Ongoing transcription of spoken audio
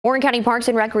Warren County Parks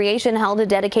and Recreation held a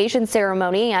dedication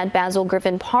ceremony at Basil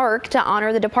Griffin Park to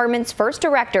honor the department's first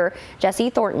director,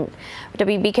 Jesse Thornton.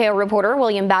 WBKO reporter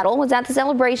William Battle was at the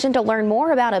celebration to learn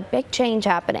more about a big change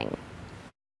happening.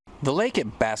 The lake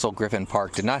at Basil Griffin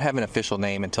Park did not have an official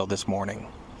name until this morning.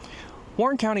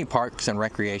 Warren County Parks and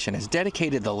Recreation has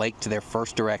dedicated the lake to their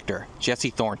first director, Jesse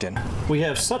Thornton. We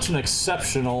have such an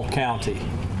exceptional county.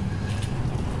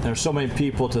 There's so many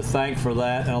people to thank for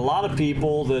that, and a lot of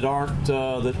people that aren't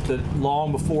that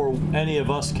long before any of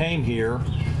us came here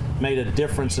made a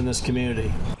difference in this community.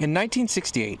 In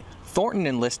 1968, Thornton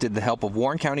enlisted the help of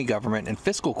Warren County government and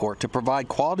fiscal court to provide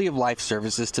quality of life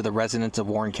services to the residents of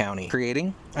Warren County,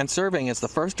 creating and serving as the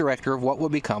first director of what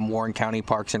would become Warren County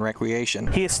Parks and Recreation.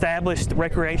 He established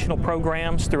recreational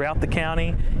programs throughout the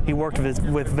county. He worked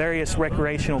with various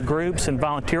recreational groups and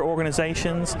volunteer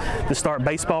organizations to start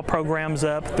baseball programs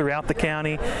up throughout the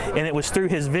county, and it was through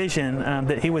his vision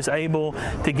that he was able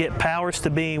to get powers to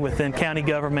be within county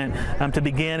government to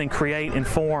begin and create and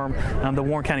form the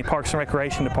Warren County Parks and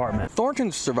Recreation Department.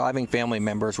 Thornton's surviving family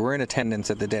members were in attendance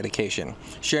at the dedication,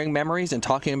 sharing memories and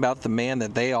talking about the man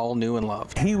that they all knew and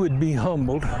loved. He would be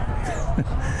humbled.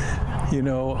 You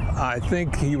know, I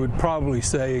think he would probably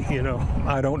say, you know,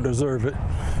 I don't deserve it.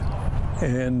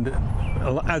 And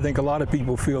I think a lot of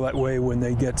people feel that way when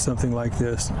they get something like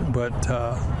this, but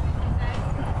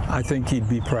I think he'd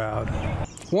be proud.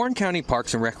 Warren County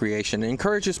Parks and Recreation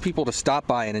encourages people to stop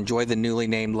by and enjoy the newly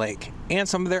named lake and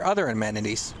some of their other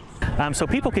amenities. So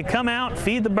people can come out,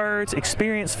 feed the birds,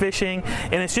 experience fishing,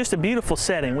 and it's just a beautiful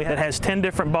setting. It has 10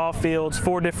 different ball fields,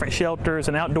 4 different shelters,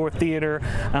 an outdoor theater,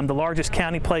 the largest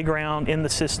county playground in the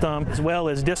system, as well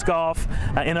as disc golf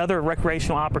and other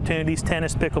recreational opportunities,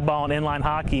 tennis, pickleball, and inline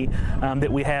hockey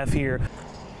that we have here.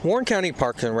 Warren County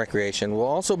Parks and Recreation will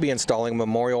also be installing a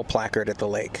memorial placard at the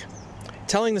lake,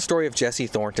 telling the story of Jesse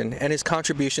Thornton and his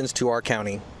contributions to our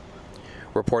county.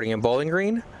 Reporting in Bowling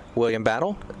Green, William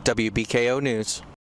Battle, WBKO News.